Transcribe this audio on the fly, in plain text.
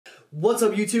What's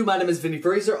up, YouTube? My name is Vinny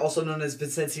Fraser, also known as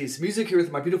Vincentius Music, here with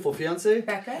my beautiful fiance,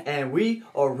 Becca, and we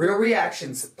are Real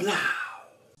Reactions.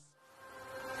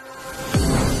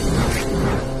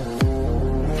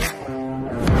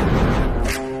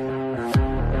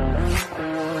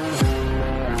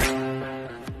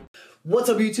 What's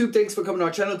up, YouTube? Thanks for coming to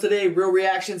our channel today. Real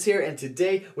Reactions here, and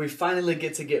today we finally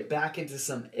get back into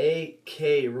some AK.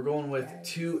 We're going with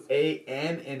 2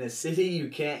 a.m. in a city you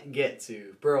can't get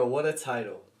to. Bro, what a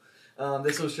title.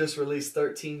 This was just released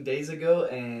 13 days ago,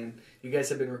 and you guys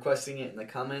have been requesting it in the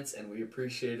comments, and we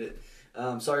appreciate it.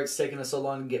 Sorry it's taking us so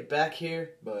long to get back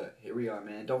here, but here we are,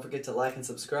 man. Don't forget to like and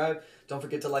subscribe. Don't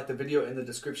forget to like the video in the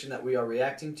description that we are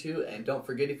reacting to, and don't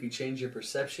forget, if you change your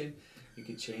perception, you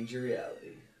can change your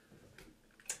reality.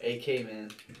 AK, man.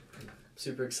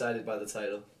 Super excited by the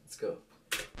title. Let's go.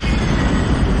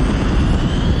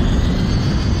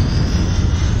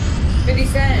 50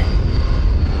 Cent.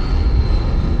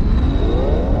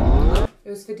 It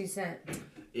was 50 Cent.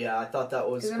 Yeah, I thought that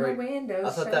was I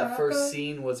thought that first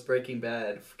scene was Breaking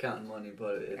Bad, counting money,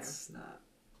 but it's not.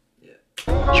 Yeah.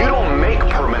 You don't make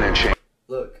permanent change.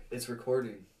 Look, it's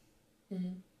recording.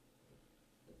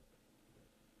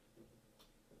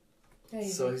 Yeah,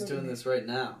 so he's doing this right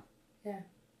now. Yeah.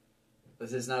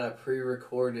 This is not a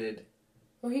pre-recorded.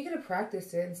 Well, he could have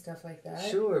practiced it and stuff like that.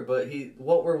 Sure, but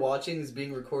what we're watching is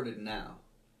being recorded now.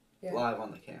 Yeah. Live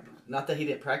on the camera. Not that he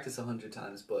didn't practice 100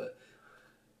 times, but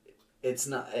it's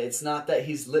not that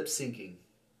he's lip syncing.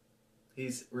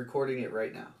 He's recording it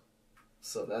right now.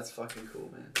 So that's fucking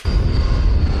cool, man.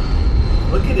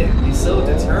 Look at him. He's so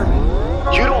determined.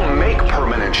 You don't make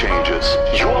permanent changes.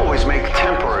 You always make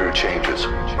temporary changes.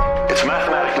 It's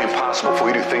mathematically impossible for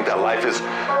you to think that life is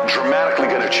dramatically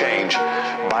going to change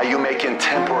by you making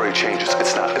temporary changes.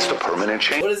 It's not. It's the permanent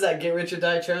change. What is that? Get rich or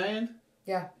die trying?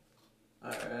 Yeah.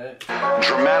 Alright.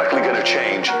 Dramatically going to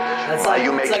change by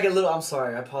you making... It's like a little... I'm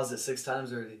sorry. I paused it 6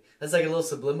 times already. That's like a little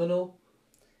subliminal.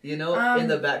 You know, in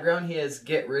the background he has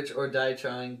Get Rich or Die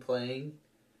Trying playing.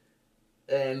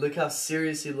 And look how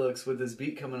serious he looks with his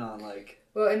beat coming on, like...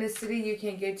 Well, in a city you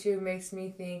can't get to makes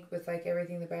me think with, like,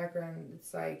 everything in the background,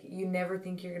 it's like, you never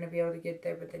think you're going to be able to get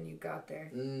there, but then you got there.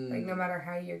 Like, no matter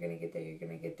how you're going to get there, you're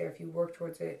going to get there if you work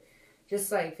towards it.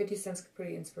 Just, like, 50 Cent's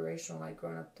pretty inspirational, like,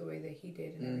 growing up the way that he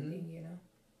did and everything, you know?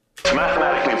 It's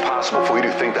mathematically impossible for you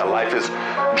to think that life is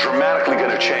dramatically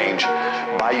going to change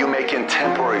by you making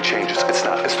temporary changes. It's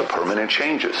not. It's the permanent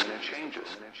changes.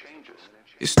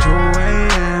 It's 2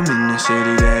 a.m. in the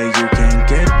city that you can't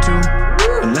get to,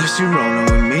 unless you're rolling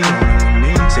with me.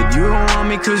 Said you don't want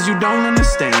me cause you don't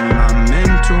understand my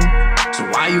mental. So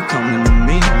why you coming to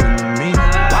me?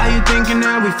 Why you thinking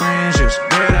that we friends? Just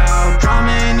get out. Drama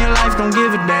in your life, don't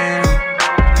give a damn.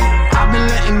 I've been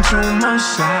letting too much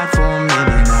slide for a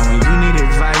minute. Now when you need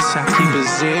advice, I keep it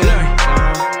zero.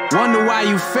 Wonder why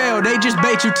you fail, they just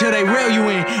bait you till they reel you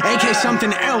in. AK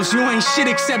something else, you ain't shit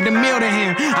except a meal to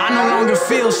him. I no longer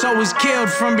feel, so was killed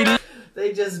from below.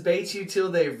 They just bait you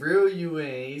till they reel you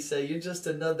in. He said you're just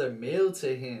another meal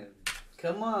to him.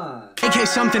 Come on. AK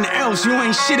something else, you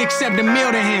ain't shit except a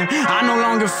meal to him. I no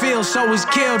longer feel, so was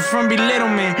killed from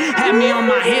belittlement. Had me on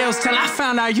my heels till I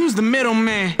found I used the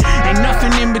middleman. Ain't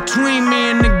nothing in between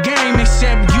me and the game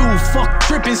except you. Fuck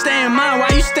tripping, stay in mine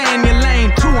while you stay in your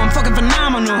lane too. I'm fucking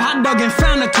phenomenal. I dug and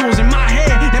found the tools in my head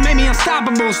that made me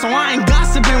unstoppable, so I ain't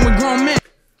gossiping with grown men.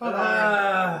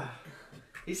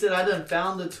 He said I done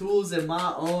found the tools in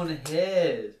my own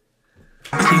head.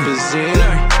 Keep it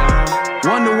zero.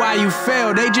 Wonder why you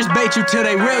fail, they just bait you till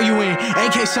they reel you in.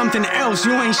 AK something else,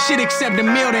 you ain't shit except a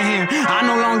meal to him. I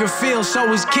no longer feel, so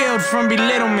was killed from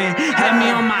belittlement. Had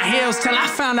me on my heels till I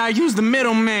found I used the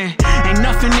middleman. Ain't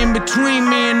nothing in between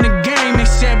me and the game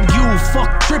except you.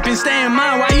 Fuck tripping, stay in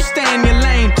mine while you stay in your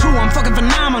lane too. I'm fucking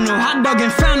phenomenal. I dug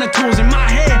and found the tools in my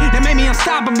head that made me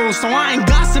unstoppable, so I ain't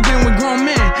gossiping with grown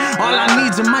men. All I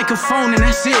need's a microphone and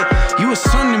that's it. You a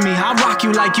son to me, I rock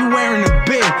you like you wearing a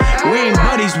bib. We ain't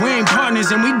buddies, we ain't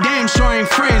partners, and we damn sure ain't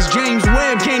friends. James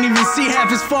Webb can't even see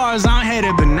half as far as I'm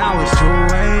headed, but now it's 2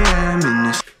 a.m.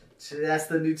 in the... That's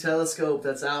the new telescope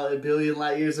that's out a billion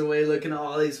light years away, looking at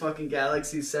all these fucking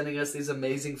galaxies, sending us these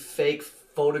amazing fake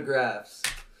photographs.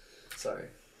 Sorry.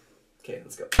 Okay,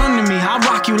 let's go. Come to me, I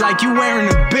rock you like you wearing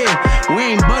a bib. We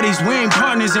ain't buddies, we ain't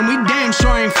partners, and we damn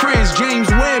sure ain't friends. James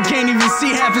Webb can't even see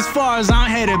half as far as I'm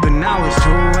headed, but now it's 2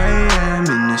 a.m.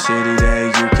 in the city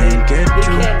that you can't get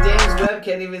to. James Webb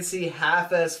can't even see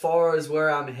half as far as where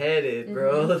I'm headed,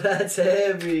 bro. That's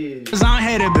heavy. I'm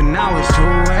headed, but now it's 2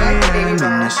 a.m. in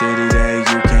the city that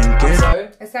you can't get. I'm sorry?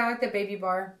 It sounded like the Baby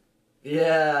Bar.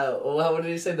 Yeah. Well, what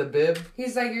did he say? The bib?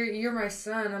 He's like, you're my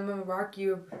son. I'm gonna rock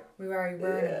you while you're wearing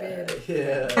a bib.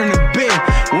 Yeah. In a bit,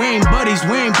 we ain't buddies,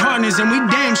 we ain't partners, and we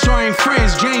damn sure ain't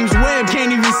friends. James Webb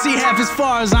can't even see half as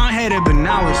far as I'm headed, but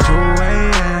now it's 2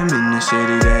 a.m. in the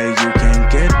city that you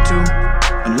can't get to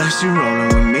unless you're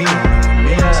rolling with me.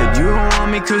 Said you don't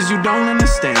want me cause you don't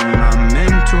understand my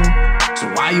mental. So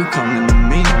why you coming to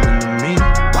me?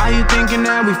 Why you thinking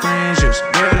that we friends? Just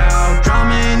get out.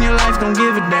 Drama in your life, don't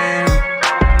give a damn.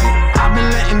 I've been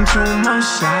letting too much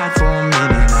slide for a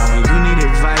minute. Now when you need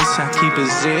advice, I keep it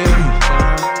zero.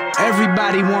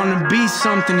 Everybody wanna be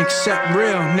something except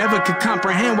real. Never could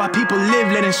comprehend why people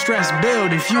live letting stress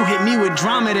build. If you hit me with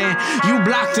drama, then you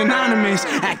blocked anonymous.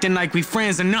 Acting like we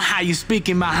friends and know how you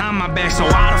speaking behind my back. So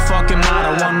why the fuck am I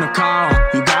the one to call?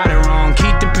 You got it wrong,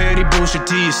 keep the petty bullshit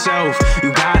to yourself.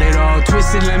 You got it all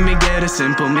twisted, let me get a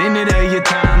simple minute of your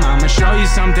time. I'ma show you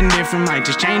something different, might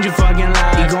just change your fucking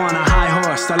life. You go on a high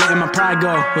horse, start letting my pride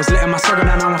go. Was letting my circle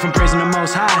down, I went from praising the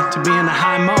most high to being the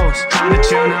high most. Trying to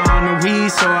chill now on the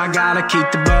weed, so I gotta keep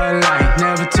the Bud Light.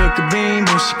 Never took a beam,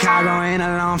 but Chicago ain't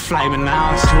a long flight. But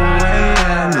now it's 2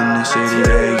 a.m. in the city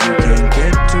that you can't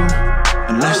get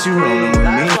to unless you rolling with me.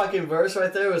 That fucking verse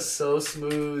right there was so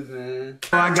smooth, man.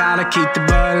 I gotta keep the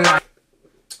Bud Light.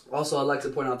 Also, I'd like to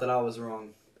point out that I was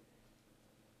wrong.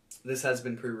 This has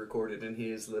been pre-recorded and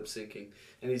he is lip syncing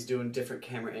and he's doing different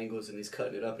camera angles and he's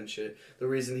cutting it up and shit. The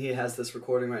reason he has this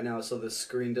recording right now is so the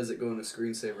screen doesn't go into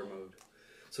screensaver mode.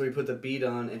 So he put the beat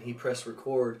on and he pressed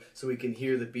record so we can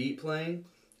hear the beat playing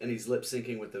and he's lip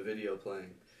syncing with the video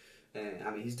playing. And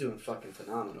I mean, he's doing fucking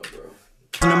phenomenal, bro.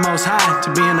 The most high to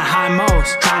being the high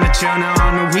most. Trying to chill now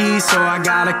on the weed, so I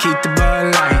gotta keep the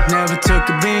Bud Light. Never took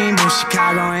a beam, but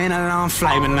Chicago ain't a long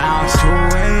flight. But now it's 2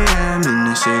 a.m.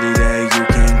 in the city that you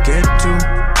can't get to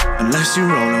unless you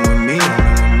rolling with me.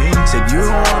 Said you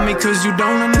don't want me cause you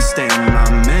don't understand my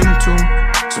mental.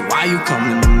 So why you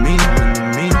coming to me?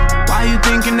 Why you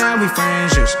thinking that we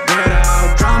friends? Just get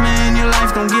out. Drama in your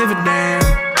life, don't give a damn.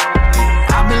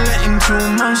 I've been letting too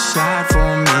much slide for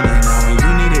a minute. Now when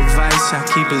you need advice, I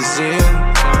keep it zero.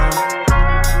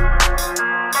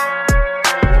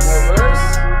 One more verse?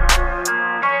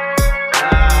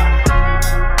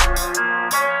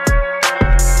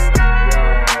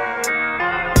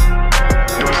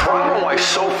 The problem why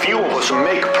so few of us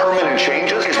make permanent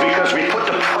changes is because we put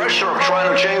the pressure of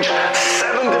trying to change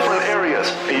 7 different areas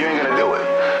and you ain't gonna do it.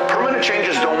 Permanent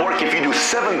changes don't work if you do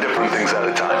 7 different things at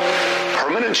a time.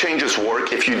 Permanent changes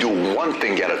work if you do 1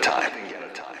 thing at a time.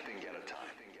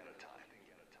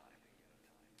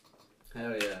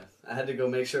 Hell yeah. I had to go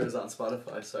make sure it was on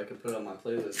Spotify so I could put it on my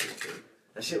playlist.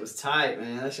 That shit was tight,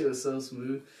 man. That shit was so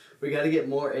smooth. We got to get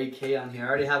more AK on here. I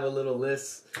already have a little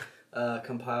list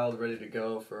compiled, ready to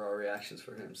go for our reactions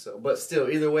for him. So, but still,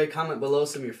 either way, comment below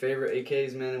some of your favorite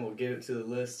AKs, man, and we'll get it to the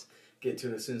list. Get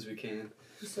to it as soon as we can.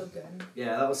 He's so good.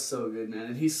 Yeah, that was so good, man.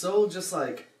 And he's so just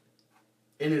like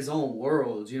in his own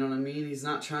world, you know what I mean? He's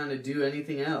not trying to do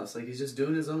anything else. Like, he's just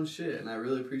doing his own shit, and I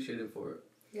really appreciate him for it.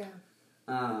 Yeah.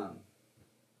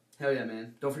 Hell yeah,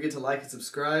 man. Don't forget to like and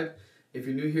subscribe. If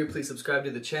you're new here, please subscribe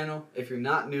to the channel. If you're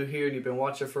not new here and you've been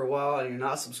watching for a while and you're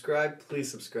not subscribed,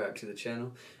 please subscribe to the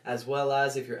channel. As well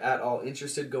as, if you're at all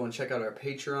interested, go and check out our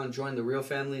Patreon, join the Real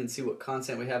Family, and see what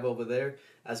content we have over there,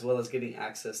 as well as getting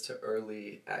access to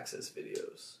early access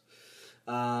videos.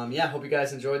 Yeah, hope you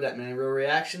guys enjoyed that, man. Real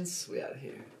Reactions, we out of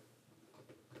here.